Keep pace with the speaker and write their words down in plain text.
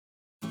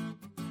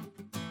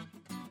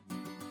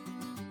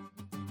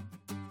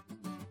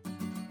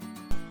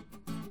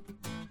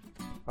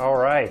All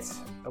right.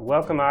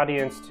 Welcome,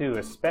 audience, to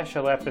a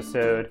special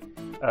episode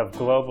of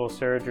Global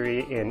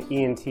Surgery in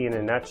ENT in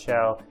a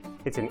Nutshell.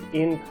 It's an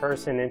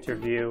in-person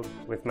interview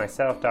with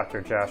myself,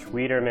 Dr. Josh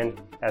Wiederman,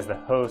 as the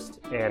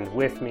host, and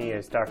with me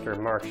is Dr.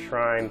 Mark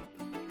Schreim.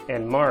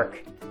 And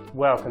Mark,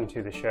 welcome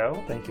to the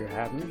show. Thank you for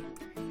having me.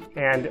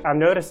 And I'm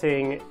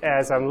noticing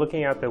as I'm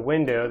looking out the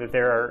window that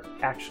there are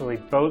actually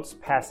boats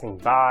passing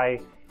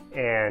by,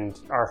 and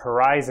our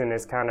horizon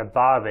is kind of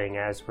bobbing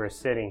as we're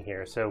sitting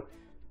here. So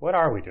what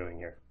are we doing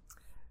here?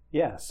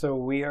 Yeah, so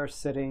we are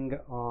sitting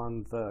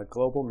on the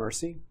Global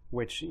Mercy,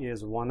 which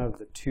is one of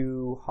the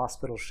two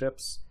hospital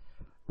ships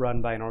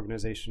run by an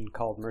organization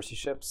called Mercy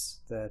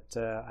Ships that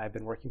I've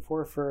been working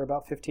for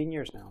about 15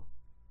 years now.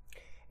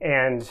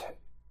 And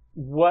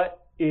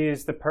what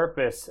is the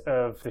purpose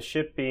of the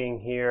ship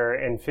being here,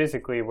 and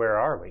physically, where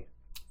are we?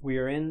 We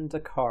are in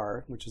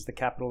Dakar, which is the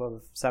capital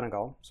of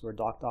Senegal. So we're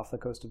docked off the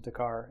coast of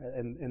Dakar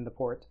in the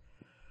port.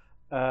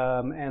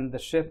 And the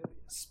ship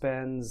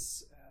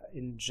spends,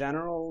 in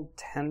general,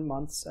 10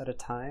 months at a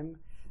time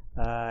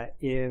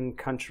in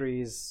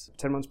countries,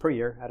 10 months per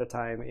year at a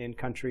time in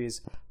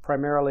countries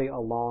primarily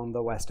along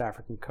the West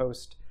African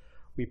coast.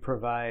 We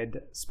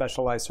provide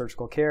specialized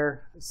surgical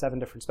care, 7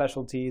 different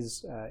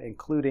specialties,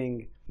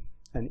 including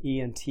an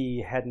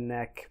ENT, head and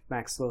neck,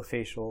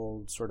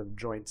 maxillofacial sort of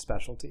joint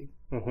specialty.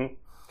 Mm-hmm.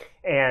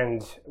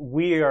 And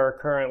we are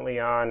currently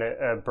on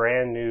a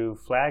brand new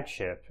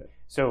flagship.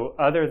 So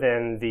other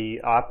than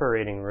the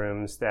operating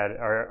rooms that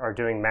are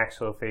doing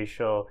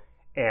maxillofacial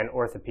and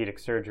orthopedic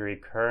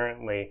surgery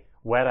currently,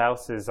 what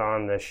else is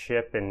on the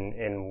ship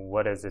and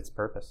what is its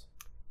purpose?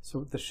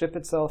 So the ship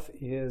itself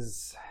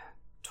is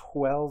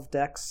 12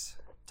 decks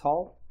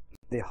tall.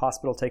 The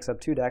hospital takes up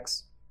 2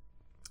 decks.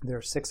 There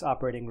are 6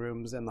 operating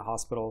rooms in the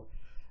hospital.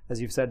 As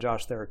you've said,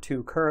 Josh, there are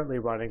 2 currently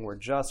running. We're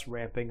just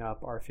ramping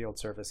up our field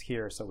service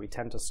here, so we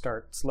tend to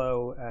start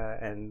slow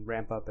and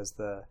ramp up as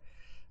the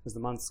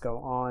months go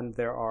on.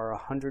 There are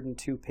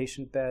 102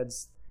 patient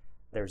beds.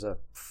 There's a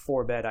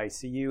 4-bed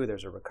ICU.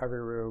 There's a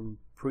recovery room,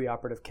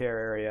 preoperative care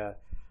area.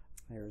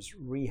 There's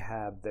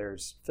rehab.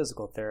 There's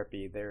physical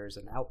therapy. There's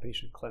an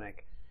outpatient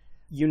clinic.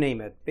 You name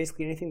it.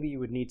 Basically anything that you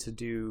would need to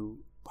do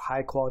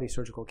high-quality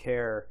surgical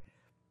care,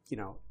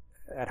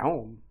 at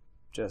home,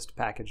 just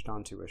packaged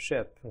onto a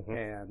ship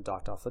and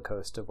docked off the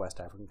coast of West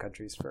African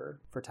countries for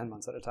 10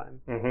 months at a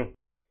time. Mm-hmm.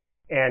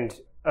 And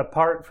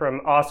apart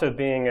from also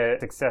being a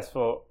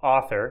successful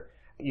author,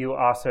 you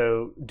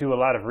also do a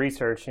lot of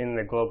research in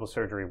the global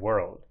surgery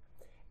world.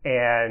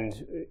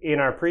 And in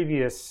our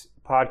previous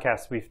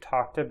podcast, we've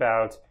talked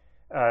about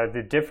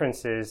the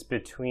differences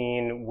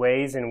between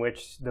ways in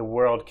which the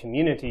world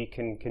community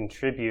can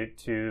contribute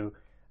to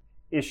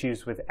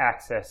issues with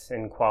access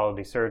and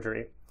quality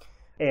surgery.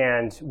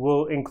 And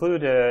we'll include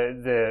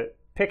the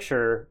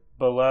picture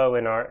below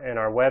in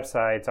our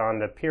websites on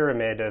the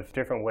pyramid of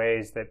different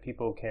ways that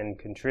people can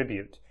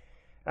contribute.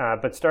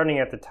 But starting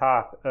at the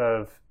top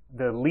of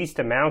the least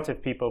amount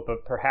of people,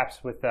 but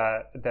perhaps with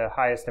the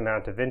highest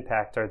amount of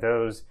impact, are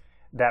those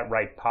that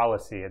write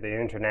policy at the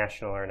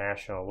international or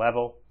national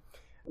level.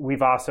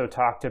 We've also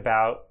talked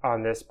about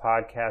on this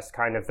podcast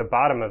kind of the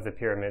bottom of the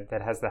pyramid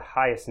that has the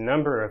highest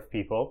number of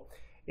people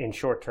in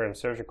short-term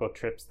surgical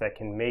trips that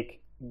can make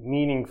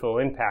meaningful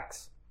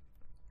impacts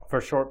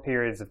for short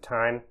periods of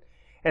time.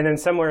 And then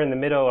somewhere in the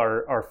middle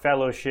are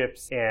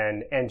fellowships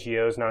and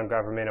NGOs,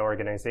 non-government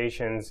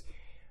organizations.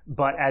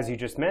 But as you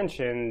just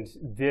mentioned,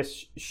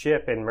 this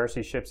ship and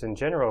Mercy Ships in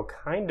general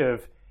kind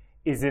of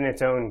is in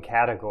its own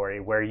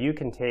category where you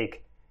can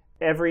take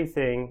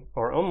everything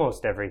or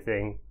almost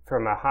everything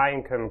from a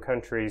high-income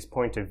country's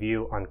point of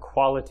view on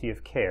quality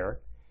of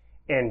care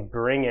and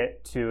bring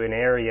it to an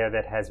area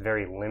that has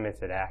very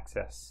limited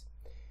access.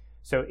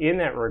 So in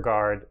that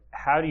regard,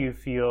 how do you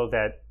feel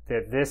that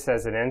this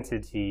as an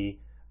entity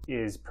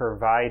is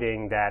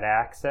providing that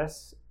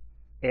access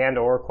and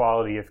or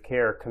quality of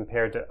care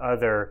compared to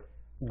other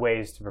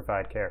ways to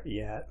provide care?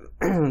 Yeah,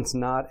 it's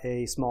not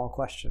a small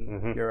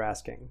question you're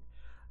asking.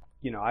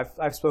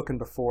 I've spoken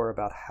before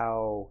about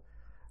how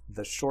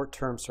the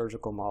short-term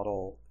surgical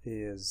model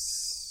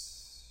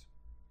is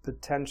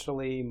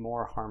potentially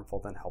more harmful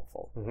than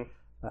helpful.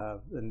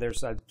 And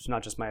there's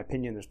not just my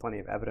opinion, there's plenty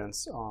of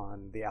evidence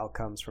on the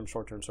outcomes from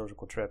short-term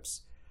surgical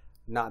trips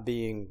not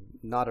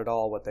at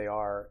all what they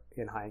are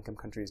in high-income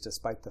countries,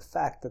 despite the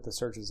fact that the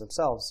surgeons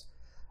themselves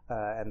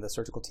and the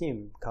surgical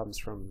team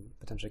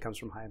potentially comes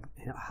from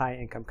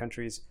high-income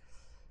countries,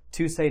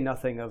 to say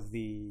nothing of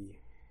the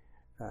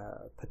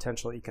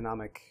potential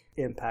economic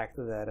impact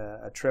that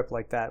a trip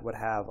like that would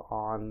have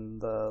on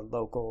the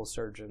local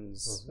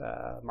surgeon's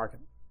market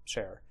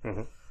share.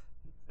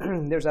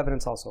 There's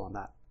evidence also on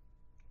that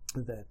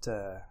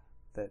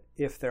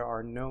if there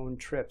are known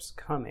trips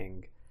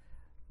coming,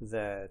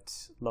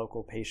 that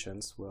local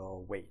patients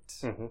will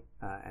wait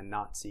and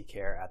not seek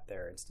care at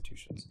their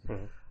institutions.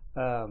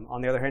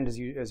 On the other hand, as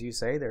you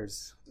say,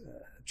 there's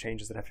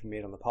changes that have to be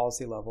made on the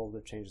policy level,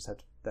 the changes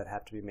that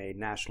have to be made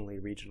nationally,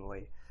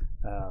 regionally,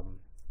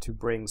 to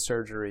bring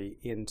surgery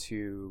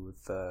into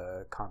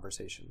the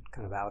conversation,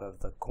 kind of out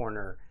of the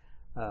corner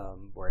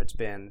where it's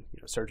been,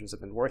 surgeons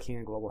have been working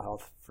in global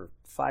health for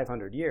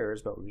 500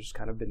 years, but we've just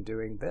kind of been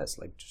doing this,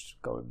 like just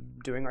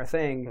doing our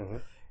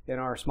thing in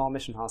our small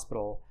mission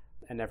hospital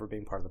and never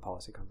being part of the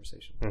policy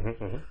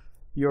conversation.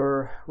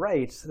 You're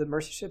right. The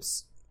Mercy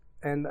Ships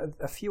and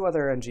a few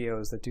other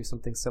NGOs that do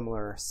something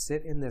similar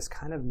sit in this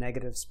kind of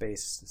negative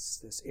space,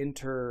 this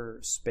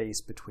interspace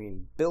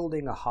between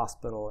building a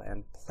hospital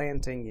and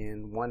planting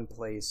in one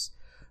place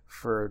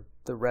for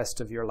the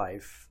rest of your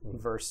life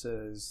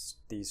versus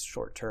these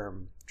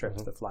short-term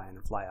trips that fly in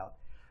and fly out.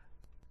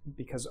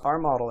 Because our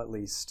model, at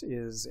least,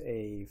 is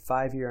a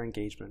 5-year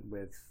engagement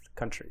with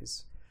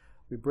countries.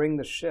 We bring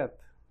the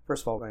ship.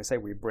 First of all, when I say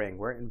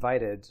we're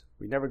invited.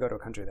 We never go to a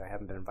country that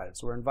haven't been invited.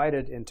 So we're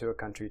invited into a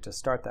country to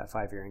start that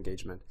 5-year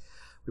engagement.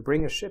 We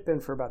bring a ship in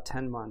for about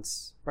 10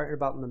 months, right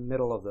about in the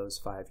middle of those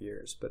 5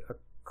 years. But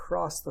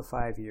across the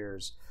 5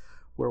 years,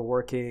 we're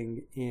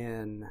working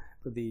in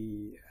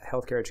the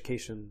healthcare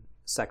education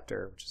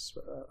sector, which is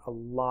a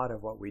lot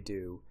of what we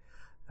do,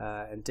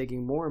 and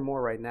digging more and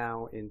more right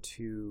now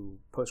into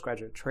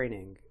postgraduate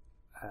training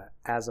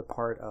as a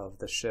part of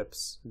the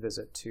ship's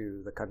visit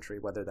to the country,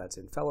 whether that's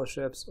in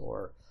fellowships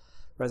or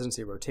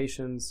residency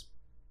rotations.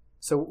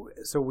 So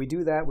we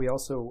do that. We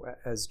also,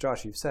 as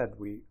Josh, you've said,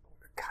 we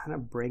kind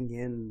of bring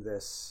in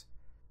this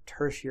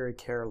tertiary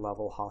care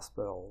level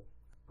hospital,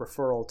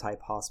 referral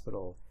type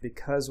hospital,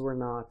 because we're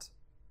not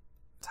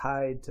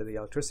tied to the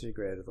electricity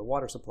grid or the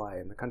water supply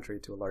in the country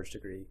to a large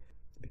degree,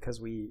 because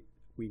we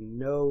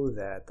know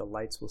that the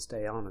lights will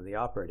stay on in the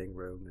operating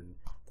room and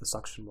the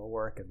suction will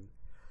work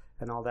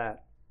and all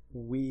that.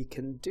 We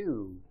can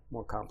do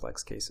more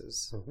complex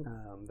cases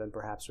than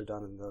perhaps are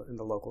done in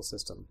the local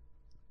system.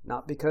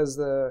 Not because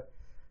the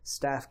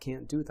staff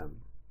can't do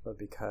them, but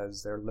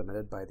because they're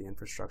limited by the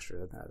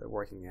infrastructure that they're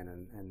working in.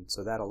 And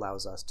so that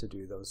allows us to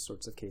do those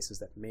sorts of cases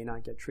that may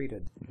not get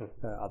treated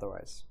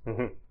otherwise.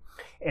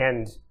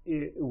 And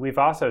we've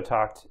also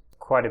talked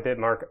quite a bit,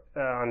 Mark,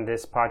 on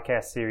this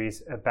podcast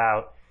series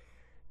about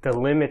the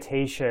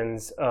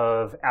limitations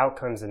of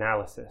outcomes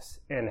analysis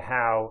and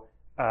how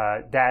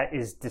that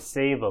is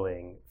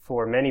disabling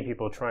for many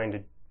people trying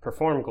to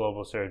perform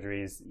global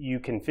surgeries. You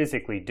can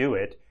physically do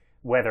it,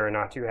 whether or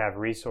not you have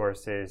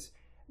resources,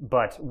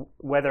 but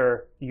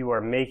whether you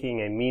are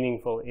making a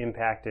meaningful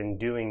impact and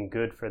doing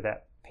good for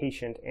that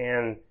patient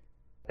and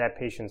that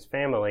patient's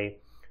family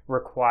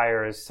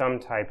requires some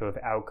type of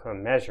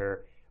outcome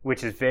measure,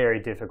 which is very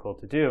difficult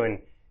to do. And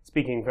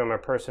speaking from a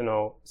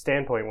personal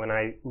standpoint, when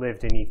I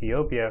lived in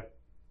Ethiopia,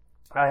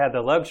 I had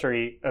the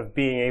luxury of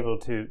being able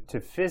to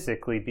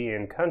physically be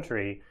in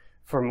country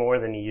for more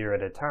than a year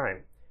at a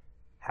time.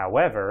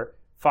 However,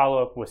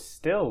 follow-up was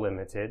still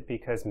limited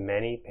because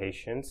many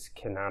patients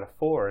cannot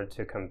afford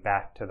to come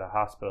back to the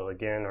hospital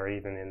again or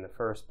even in the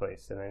first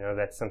place. And I know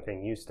that's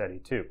something you study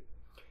too.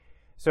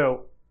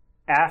 So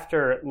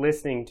after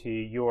listening to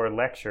your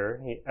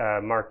lecture,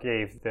 Mark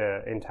gave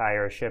the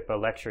entire ship a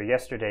lecture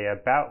yesterday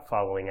about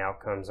following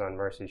outcomes on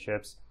Mercy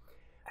Ships.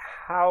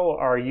 How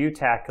are you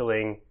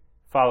tackling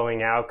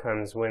following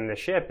outcomes when the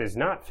ship is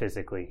not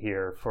physically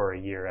here for a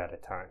year at a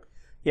time?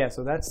 Yeah,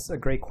 so that's a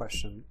great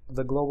question.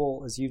 The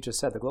global, as you just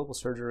said, the global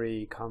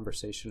surgery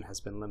conversation has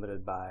been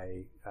limited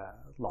by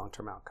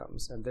long-term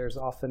outcomes. And there's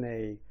often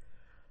a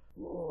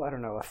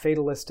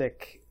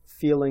fatalistic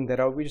feeling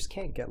that, we just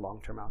can't get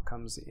long-term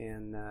outcomes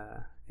in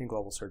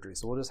global surgery.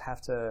 So we'll just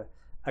have to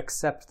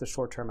accept the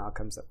short-term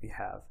outcomes that we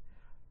have.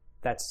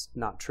 That's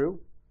not true.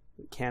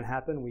 It can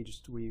happen.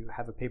 We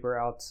have a paper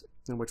out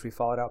in which we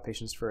followed out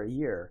patients for a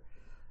year.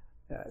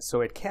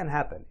 So it can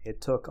happen. It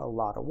took a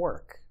lot of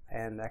work.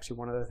 And actually,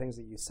 one of the things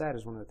that you said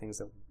is one of the things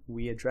that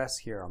we address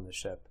here on the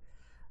ship.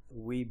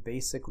 We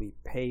basically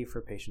pay for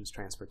patients'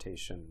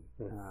 transportation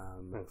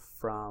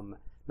from,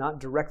 not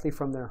directly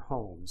from their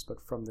homes,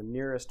 but from the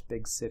nearest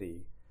big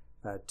city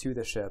to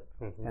the ship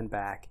and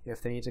back.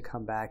 If they need to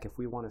come back, if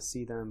we want to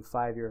see them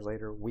 5 years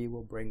later, we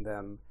will bring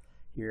them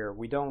here.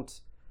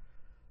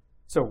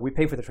 So we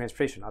pay for the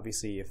transportation.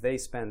 Obviously, if they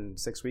spend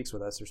 6 weeks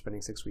with us, they're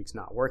spending 6 weeks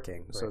not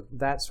working. Right. So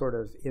that sort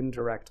of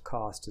indirect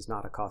cost is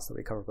not a cost that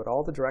we cover. But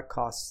all the direct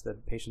costs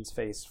that patients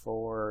face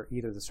for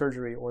either the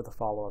surgery or the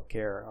follow-up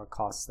care are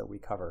costs that we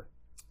cover.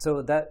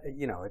 So that,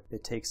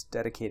 it takes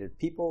dedicated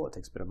people. It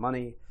takes a bit of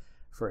money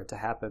for it to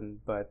happen.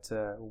 But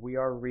we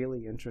are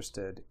really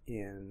interested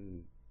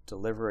in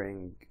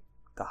delivering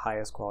the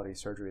highest quality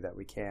surgery that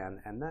we can.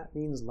 And that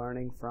means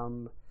learning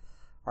from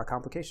our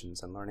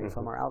complications and learning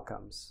from our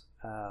outcomes.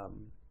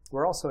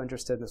 We're also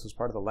interested, and this was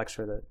part of the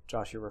lecture that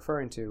Josh, you're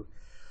referring to,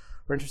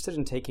 we're interested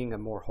in taking a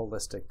more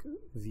holistic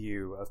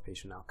view of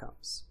patient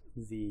outcomes.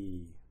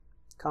 The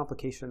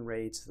complication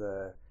rates,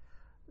 the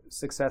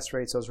success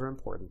rates, those are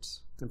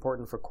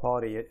important for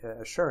quality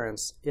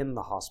assurance in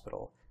the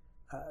hospital.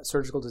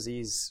 Surgical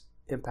disease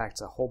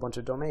impacts a whole bunch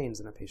of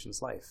domains in a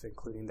patient's life,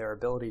 including their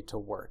ability to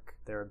work,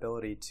 their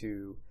ability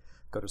to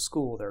go to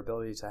school, their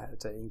ability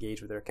to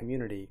engage with their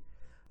community,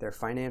 their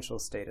financial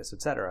status,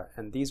 etc.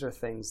 And these are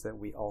things that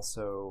we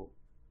also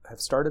have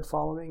started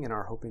following and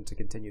are hoping to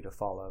continue to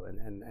follow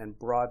and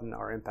broaden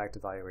our impact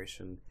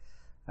evaluation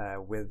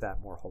with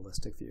that more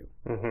holistic view.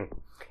 Mm-hmm.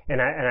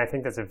 And I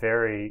think that's a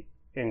very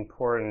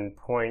important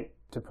point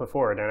to put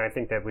forward, and I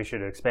think that we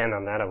should expand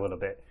on that a little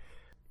bit.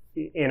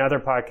 In other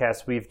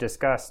podcasts, we've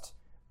discussed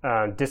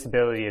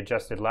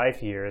disability-adjusted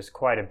life years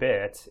quite a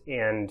bit,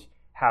 and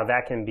how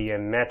that can be a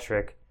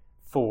metric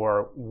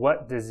for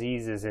what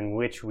diseases in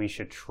which we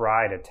should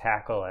try to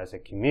tackle as a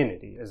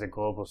community, as a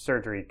global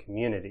surgery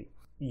community.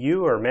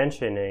 You are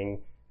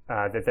mentioning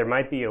that there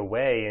might be a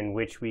way in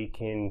which we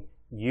can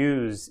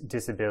use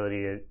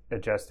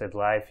disability-adjusted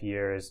life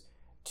years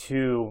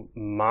to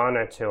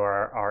monitor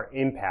our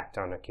impact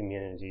on a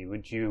community.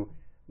 Would you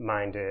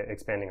mind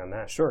expanding on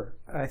that? Sure.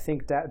 I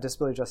think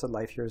disability-adjusted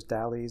life years,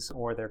 DALYs,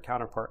 or their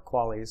counterpart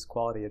QALYs,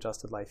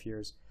 quality-adjusted life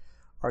years,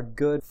 are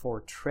good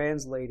for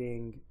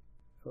translating,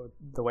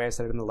 the way I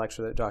said it in the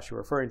lecture that Josh, you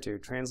were referring to,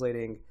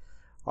 translating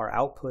our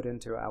output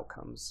into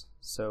outcomes.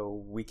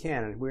 So we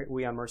can, and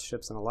we on Mercy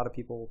Ships, and a lot of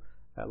people,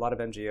 a lot of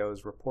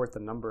NGOs report the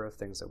number of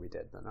things that we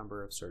did, the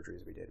number of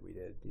surgeries we did. We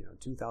did,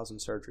 2,000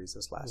 surgeries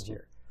this last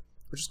year,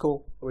 which is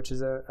cool, which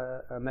is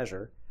a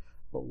measure.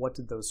 But what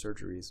did those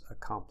surgeries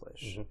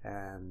accomplish?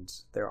 And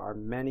there are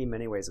many,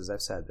 many ways, as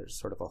I've said, there's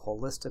sort of a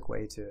holistic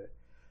way to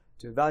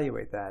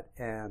evaluate that,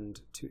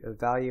 and to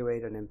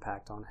evaluate an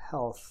impact on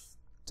health.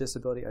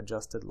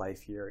 Disability-adjusted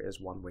life year is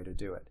one way to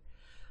do it.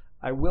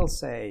 I will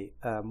say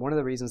one of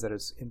the reasons that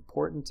it's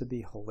important to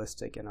be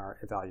holistic in our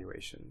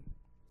evaluation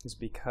is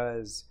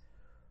because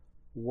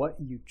what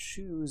you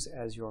choose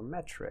as your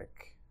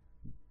metric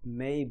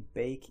may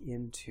bake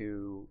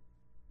into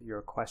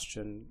your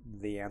question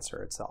the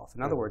answer itself.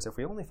 In other words, if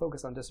we only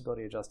focus on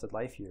disability-adjusted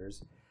life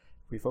years,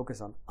 if we focus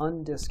on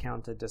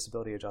undiscounted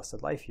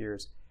disability-adjusted life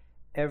years,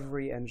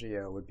 every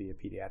NGO would be a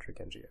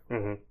pediatric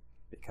NGO.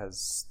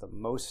 Because the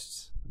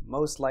most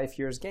life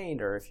years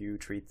gained are if you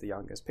treat the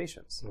youngest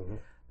patients.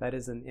 That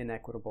is an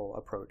inequitable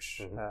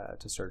approach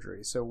to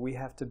surgery. So we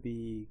have to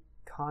be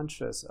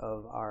conscious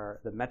of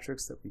the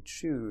metrics that we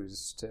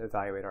choose to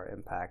evaluate our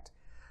impact.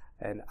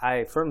 And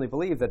I firmly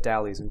believe that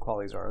DALYs and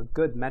QALYs are a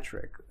good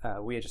metric.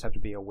 We just have to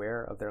be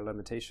aware of their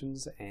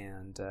limitations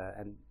and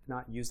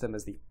not use them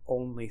as the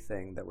only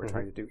thing that we're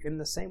trying to do, in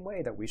the same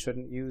way that we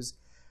shouldn't use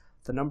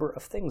the number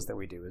of things that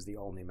we do as the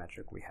only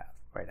metric we have.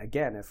 Right?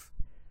 Again, if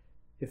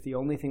the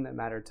only thing that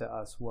mattered to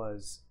us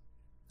was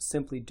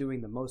simply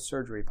doing the most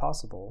surgery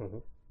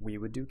possible, we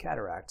would do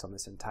cataracts on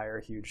this entire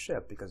huge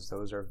ship, because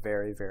those are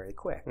very, very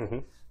quick.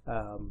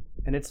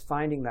 And it's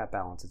finding that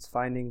balance. It's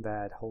finding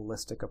that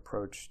holistic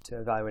approach to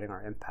evaluating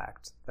our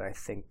impact that I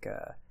think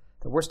that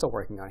we're still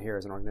working on here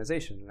as an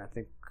organization, and I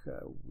think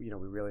we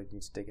really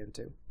need to dig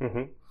into.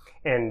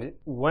 And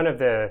one of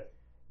the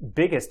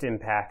biggest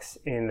impacts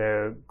in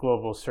the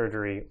global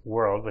surgery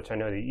world, which I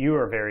know that you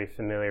are very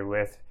familiar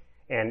with,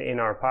 and in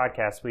our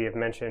podcast we have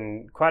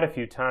mentioned quite a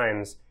few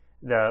times,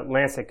 the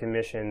Lancet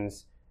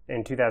Commission's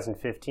in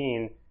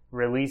 2015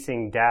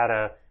 releasing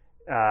data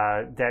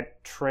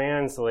that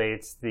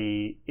translates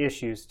the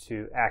issues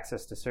to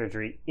access to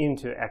surgery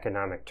into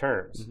economic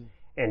terms,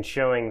 and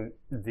showing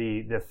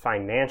the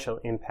financial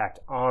impact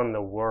on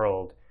the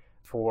world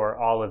for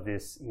all of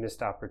this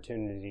missed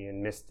opportunity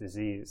and missed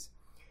disease.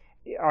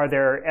 Are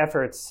there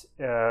efforts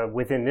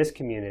within this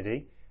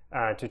community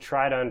to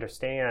try to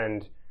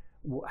understand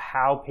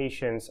how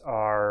patients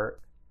are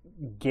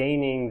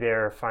gaining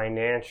their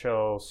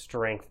financial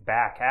strength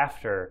back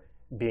after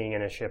being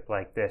in a ship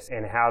like this,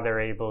 and how they're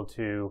able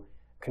to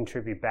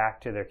contribute back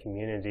to their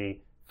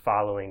community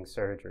following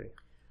surgery?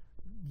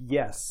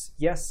 Yes,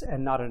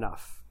 and not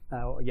enough.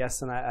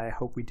 Yes, and I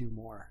hope we do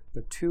more.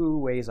 There are two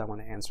ways I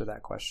want to answer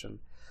that question.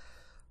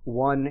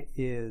 One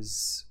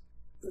is,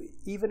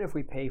 even if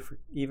we pay for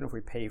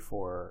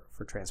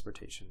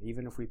transportation,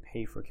 even if we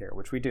pay for care,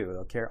 which we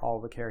do, all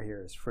the care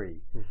here is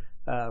free.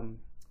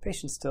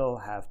 Patients still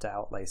have to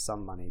outlay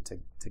some money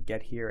to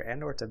get here,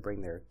 and or to bring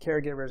their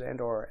caregivers,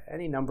 and or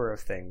any number of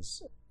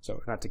things.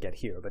 So not to get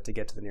here, but to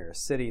get to the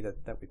nearest city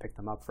that we pick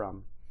them up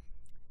from.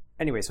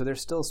 Anyway, so they're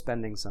still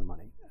spending some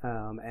money.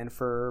 And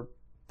for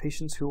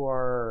patients who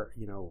are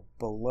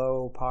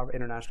below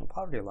international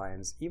poverty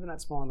lines, even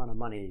that small amount of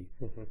money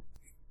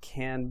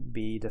can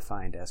be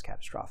defined as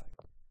catastrophic.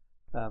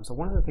 So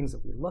one of the things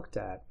that we looked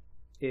at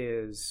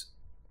is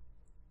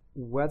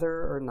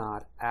whether or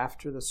not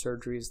after the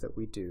surgeries that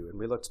we do, and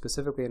we looked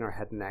specifically in our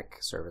head and neck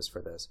service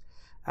for this,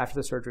 after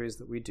the surgeries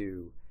that we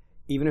do,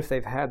 even if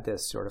they've had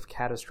this sort of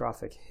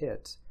catastrophic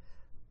hit,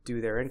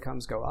 do their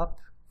incomes go up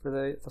for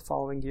the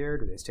following year?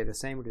 Do they stay the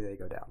same, or do they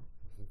go down?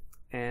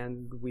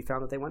 And we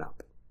found that they went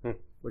up,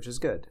 which is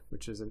good,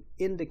 which is an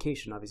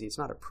indication. Obviously it's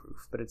not a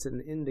proof, but it's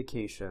an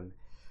indication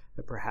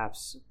that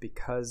perhaps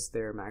because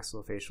their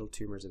maxillofacial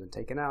tumors have been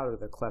taken out or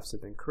the clefts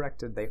have been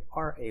corrected, they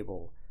are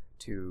able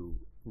to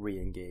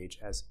re-engage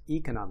as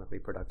economically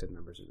productive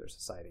members of their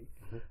society.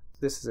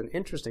 This is an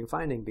interesting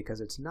finding because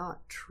it's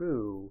not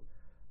true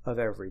of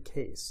every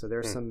case. So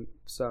there's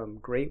some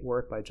great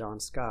work by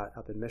John Scott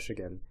up in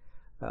Michigan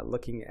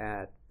looking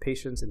at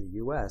patients in the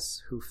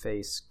US who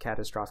face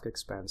catastrophic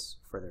expense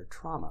for their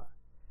trauma.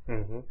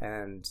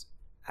 And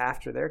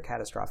after their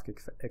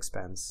catastrophic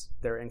expense,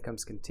 their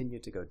incomes continue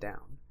to go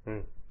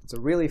down. It's a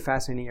really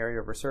fascinating area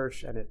of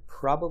research, and it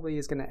probably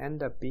is going to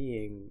end up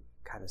being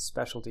kind of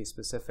specialty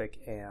specific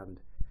and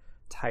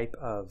type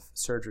of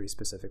surgery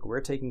specific.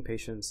 We're taking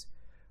patients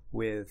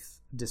with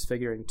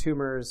disfiguring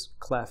tumors,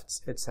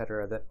 clefts,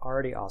 etc., that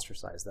already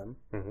ostracize them,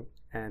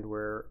 and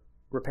we're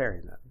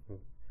repairing them.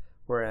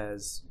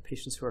 Whereas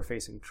patients who are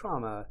facing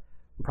trauma,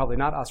 probably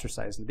not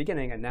ostracized in the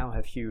beginning and now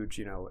have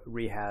huge,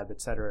 rehab,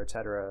 et cetera,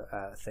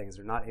 things.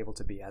 They're not able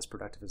to be as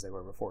productive as they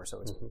were before.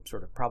 So it's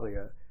sort of probably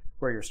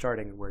where you're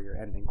starting and where you're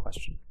ending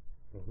question.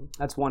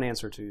 That's one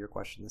answer to your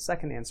question. The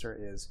second answer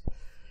is,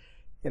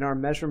 in our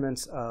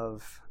measurements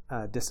of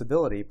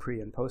disability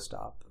pre and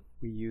post-op,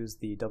 we use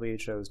the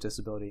WHO's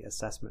Disability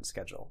Assessment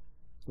Schedule,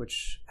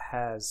 which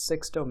has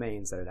 6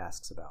 domains that it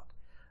asks about: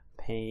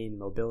 pain,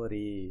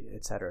 mobility,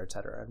 et cetera, et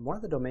cetera. And one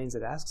of the domains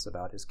it asks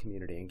about is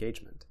community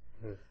engagement.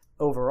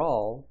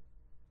 Overall,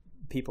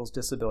 people's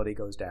disability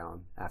goes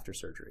down after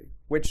surgery,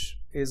 which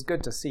is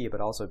good to see,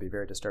 but also be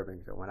very disturbing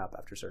if it went up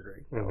after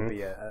surgery. That would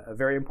be a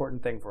very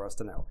important thing for us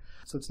to know.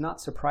 So it's not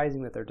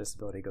surprising that their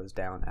disability goes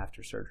down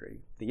after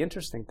surgery. The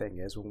interesting thing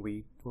is when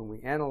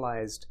we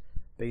analyzed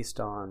based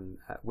on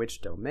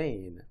which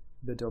domain,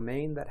 the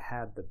domain that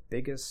had the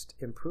biggest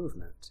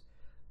improvement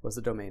was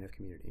the domain of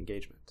community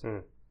engagement.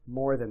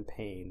 More than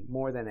pain,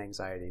 more than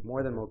anxiety,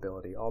 more than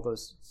mobility, all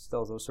those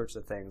sorts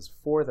of things.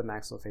 For the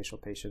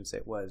maxillofacial patients,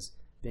 it was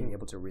being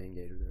able to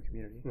re-engage with their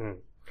community.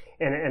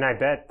 And I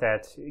bet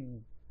that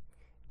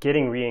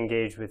getting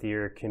re-engaged with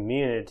your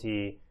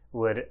community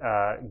would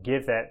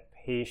give that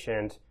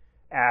patient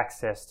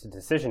access to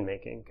decision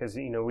making, because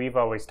we've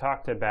always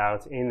talked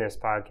about in this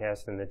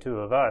podcast, and the two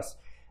of us,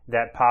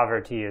 that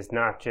poverty is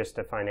not just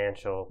a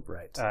financial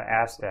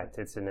aspect.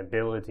 It's an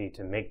ability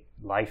to make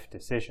life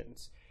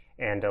decisions.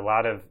 And a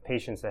lot of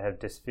patients that have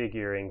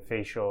disfiguring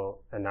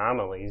facial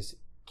anomalies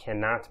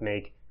cannot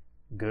make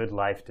good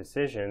life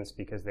decisions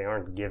because they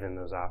aren't given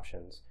those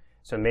options.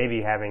 So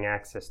maybe having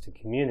access to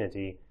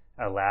community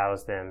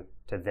allows them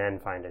to then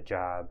find a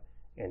job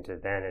and to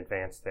then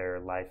advance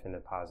their life in a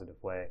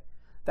positive way.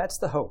 That's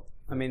the hope.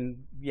 I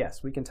mean,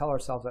 yes, we can tell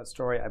ourselves that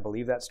story. I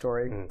believe that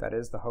story. That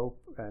is the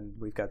hope. And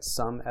we've got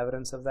some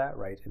evidence of that,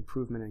 right?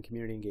 Improvement in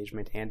community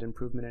engagement and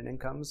improvement in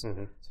incomes.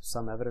 So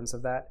some evidence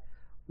of that.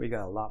 We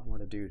got a lot more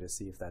to do to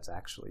see if that's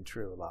actually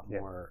true. A lot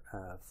more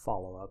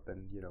follow-up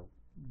and,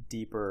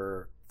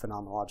 deeper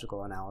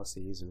phenomenological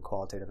analyses and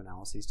qualitative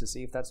analyses to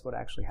see if that's what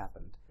actually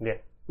happened.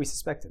 We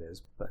suspect it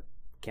is, but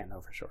can't know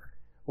for sure.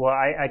 Well,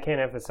 I can't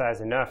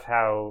emphasize enough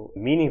how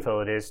meaningful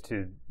it is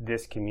to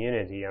this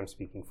community, I'm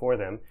speaking for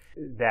them,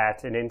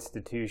 that an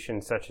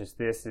institution such as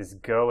this is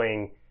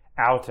going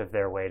out of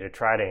their way to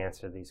try to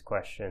answer these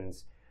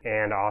questions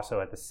and also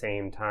at the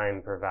same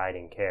time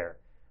providing care.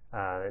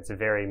 It's a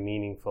very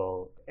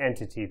meaningful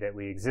entity that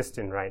we exist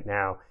in right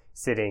now,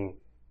 sitting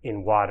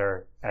in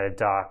water at a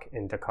dock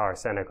in Dakar,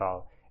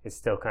 Senegal. It's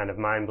still kind of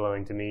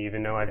mind-blowing to me,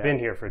 even though I've been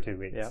here for 2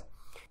 weeks.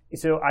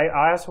 So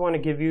I also want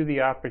to give you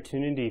the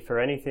opportunity for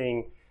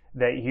anything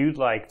that you'd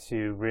like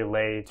to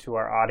relay to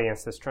our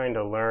audience that's trying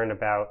to learn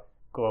about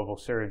global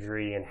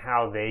surgery and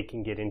how they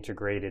can get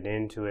integrated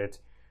into it.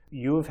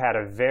 You've had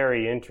a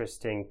very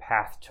interesting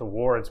path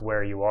towards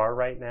where you are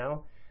right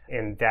now.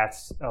 And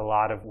that's a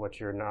lot of what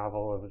your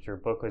novel, what your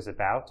book was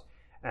about.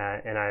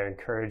 And I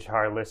encourage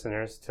our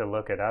listeners to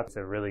look it up. It's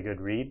a really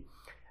good read.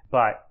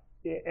 But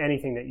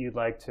anything that you'd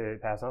like to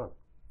pass on?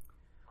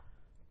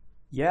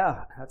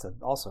 Yeah, that's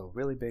also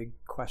really big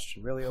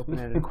question, really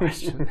open-ended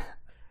question.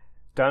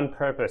 Done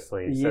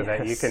purposely so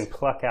that you can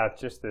pluck out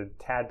just a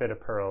tad bit of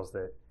pearls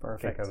that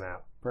can come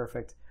out.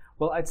 Perfect.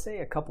 Well, I'd say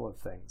a couple of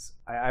things.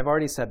 I've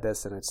already said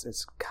this, and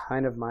it's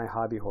kind of my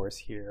hobby horse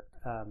here.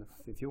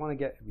 If you want to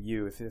get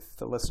if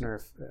the listener,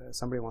 if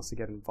somebody wants to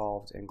get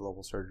involved in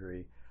global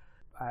surgery,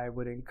 I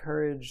would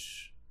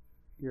encourage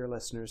your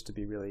listeners to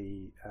be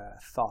really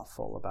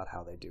thoughtful about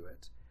how they do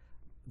it.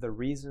 The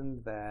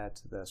reason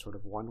that the sort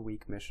of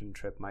 1-week mission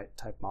trip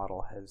type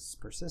model has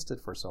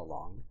persisted for so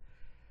long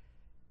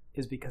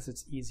is because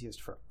it's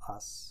easiest for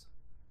us.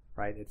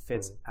 Right, it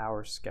fits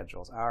our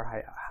schedules,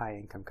 our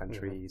high-income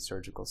country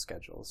surgical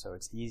schedules. So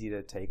it's easy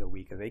to take a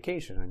week of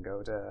vacation and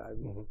go to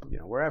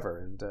wherever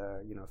and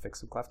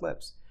fix some cleft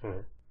lips.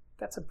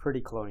 That's a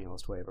pretty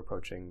colonialist way of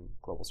approaching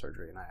global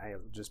surgery, and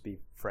I'll just be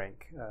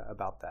frank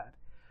about that.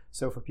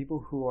 So for people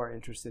who are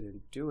interested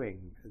in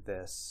doing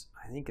this,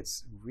 I think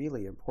it's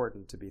really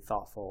important to be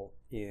thoughtful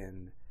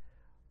in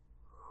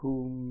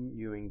whom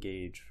you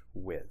engage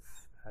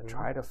with.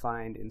 Try to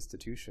find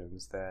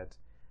institutions that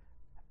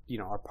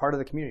are part of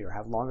the community or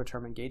have longer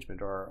term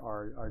engagement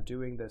or are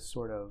doing this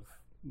sort of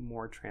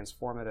more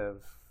transformative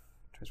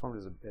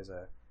is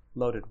a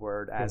loaded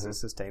word, as is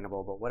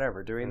sustainable, but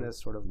whatever, doing this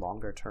sort of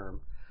longer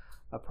term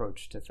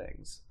approach to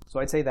things.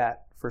 So I'd say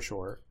that for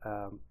sure.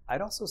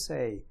 I'd also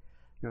say,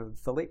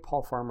 the late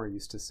Paul Farmer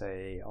used to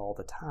say all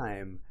the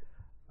time,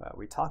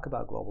 we talk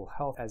about global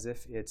health as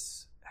if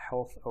it's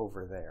health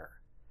over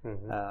there,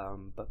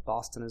 but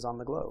Boston is on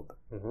the globe.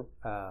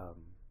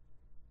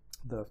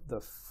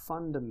 The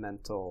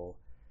fundamental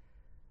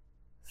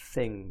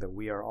thing that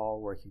we are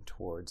all working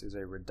towards is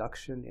a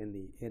reduction in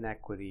the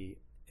inequity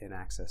in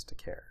access to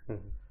care.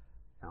 Mm-hmm.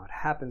 Now, it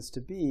happens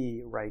to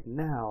be right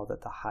now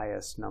that the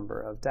highest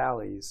number of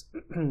DALYs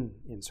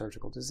in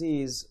surgical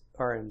disease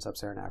are in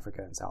sub-Saharan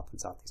Africa and South and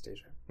Southeast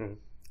Asia. Mm-hmm.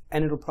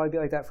 And it'll probably be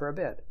like that for a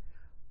bit.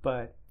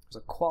 But there's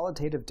a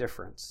qualitative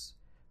difference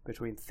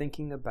between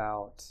thinking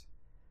about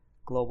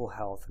global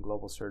health and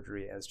global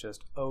surgery as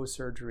just,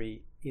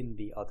 surgery in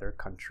the other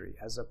country,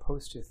 as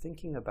opposed to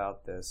thinking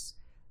about this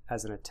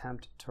as an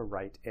attempt to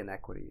right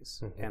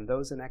inequities. Mm-hmm. And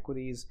those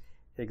inequities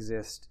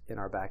exist in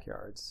our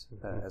backyards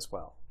as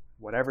well.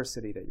 Whatever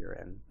city that you're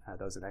in,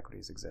 those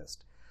inequities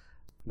exist.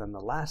 And then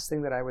the last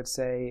thing that I would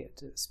say,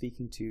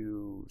 speaking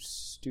to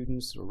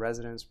students or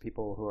residents,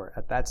 people who are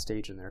at that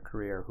stage in their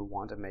career who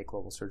want to make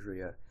global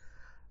surgery a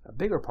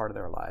bigger part of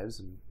their lives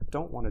and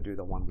don't want to do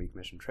the 1-week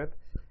mission trip,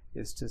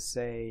 is to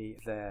say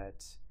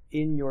that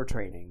in your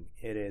training,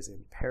 it is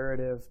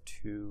imperative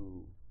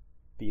to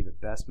be the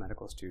best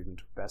medical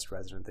student, best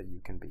resident that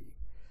you can be.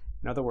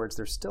 In other words,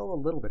 there's still a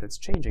little bit, it's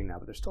changing now,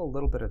 but there's still a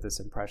little bit of this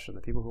impression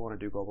that people who want to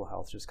do global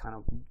health just kind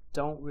of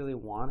don't really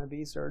want to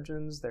be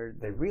surgeons.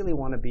 They really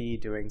want to be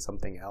doing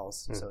something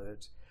else. Mm. So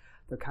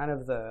they're kind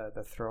of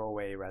the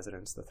throwaway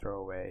residents, the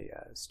throwaway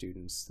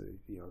students,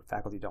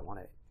 faculty don't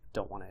want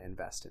to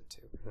invest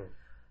into. Mm.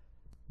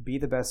 Be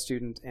the best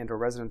student and or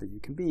resident that you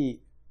can be,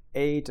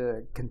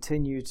 to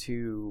continue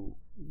to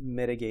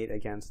mitigate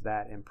against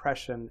that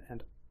impression,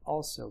 and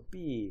also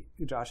B,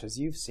 Josh, as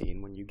you've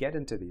seen, when you get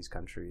into these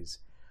countries,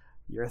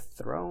 you're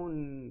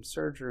thrown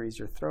surgeries,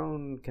 you're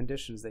thrown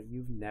conditions that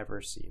you've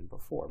never seen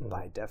before. Mm-hmm.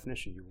 By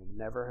definition, you will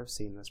never have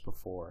seen this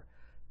before.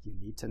 You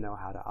need to know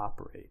how to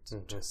operate,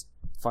 just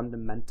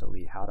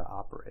fundamentally how to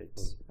operate,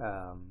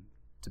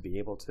 to be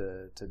able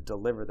to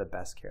deliver the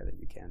best care that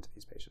you can to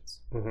these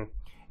patients. Mm-hmm.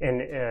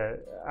 And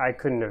I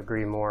couldn't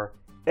agree more.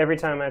 Every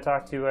time I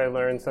talk to you, I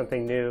learn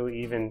something new,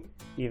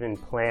 even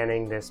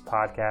planning this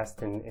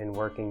podcast and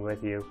working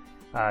with you.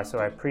 So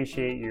I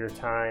appreciate your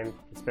time.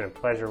 It's been a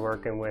pleasure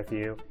working with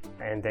you,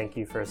 and thank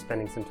you for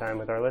spending some time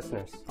with our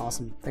listeners.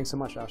 Awesome. Thanks so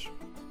much, Josh.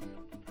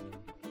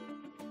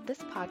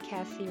 This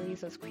podcast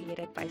series was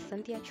created by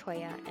Cynthia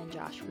Choya and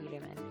Josh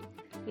Wiedemann.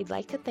 We'd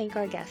like to thank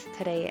our guests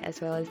today, as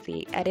well as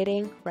the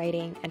editing,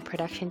 writing, and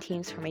production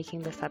teams for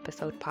making this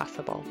episode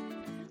possible.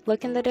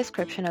 Look in the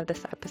description of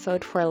this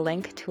episode for a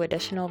link to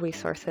additional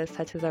resources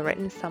such as a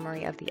written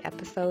summary of the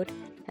episode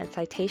and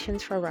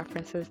citations for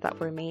references that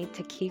were made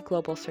to key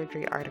global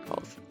surgery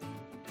articles.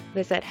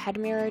 Visit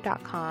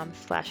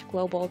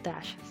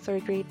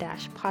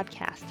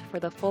headmirror.com/global-surgery-podcast for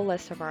the full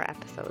list of our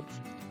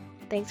episodes.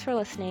 Thanks for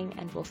listening,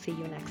 and we'll see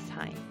you next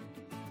time.